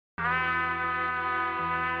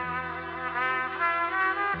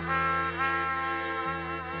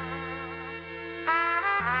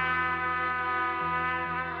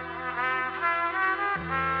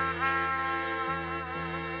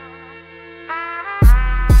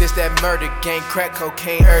This that murder gang, crack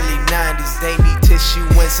cocaine, early 90s. They need tissue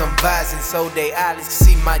and some Visine, so they eyelids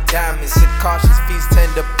see my diamonds. A cautious feast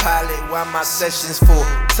tender pilot while my session's full.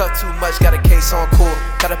 Talk too much, got a case on cool.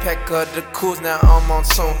 Got a pack of the cools, now I'm on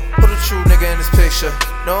soon. Who the true nigga in this picture?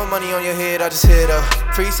 No money on your head, I just hit her.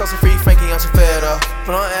 Free sauce and free Frankie, I'm too fed up.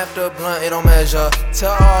 Blunt after blunt, it don't measure.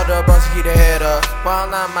 Tell all the bros to keep their head up while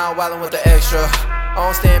I'm out wildin' with the extra.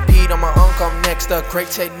 On stampede, on my uncle, I'm next up. Great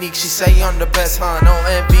technique, she say I'm the best, huh? No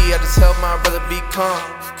envy, I just help my brother become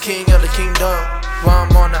king of the kingdom. While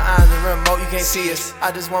I'm on the island remote, you can't see us.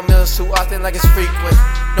 I just want meals too often like it's frequent.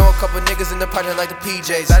 Know a couple niggas in the project like the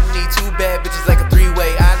PJs. I need 2 bad bitches like a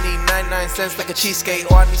 3-way. I need 99 cents like a cheesecake.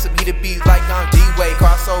 Or I need some heated beats like I'm D-Way.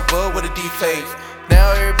 Crossover with a D-fade.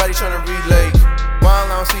 Now everybody tryna relay while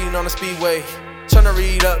I'm speeding on the speedway. Tryna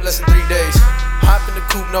read up less than 3 days. Hop in the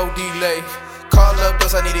coupe, no delay. Call up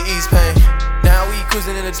those I need to ease pain. Now we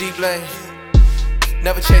cruising in a deep lane.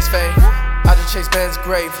 Never chase fame, I just chase Ben's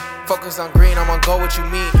grave. Focus on green, I'm on go what you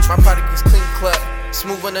mean. My product is clean cut,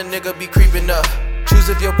 smooth when a nigga be creeping up. Choose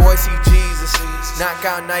if your boy see Jesus.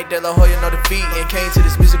 Knockout night, De La Hoya no defeat. And came to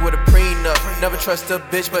this music with a prenup. Never trust a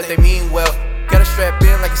bitch, but they mean well. Gotta strap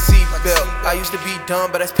in like a seatbelt. I used to be dumb,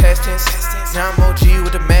 but that's past tense. Now I'm OG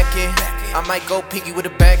with the Mac in. I might go pinky with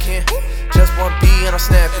the backhand. Just 1 B and I'm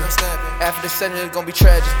snapping. After the setting, it's gonna be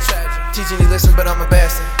tragic. Teaching you listen, but I'm a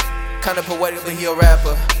bastard. Kinda poetic, but he a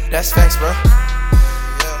rapper. That's facts, bro.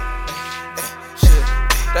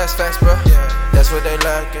 That's facts, bro. That's what they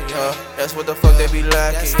lacking, yo. That's what the fuck they be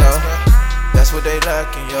lacking, yo. That's what they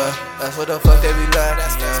lacking, yo. That's what the fuck they be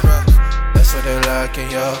lacking, yo. That's what they lacking,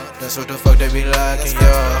 yo. That's what the fuck they be lacking,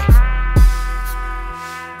 yo.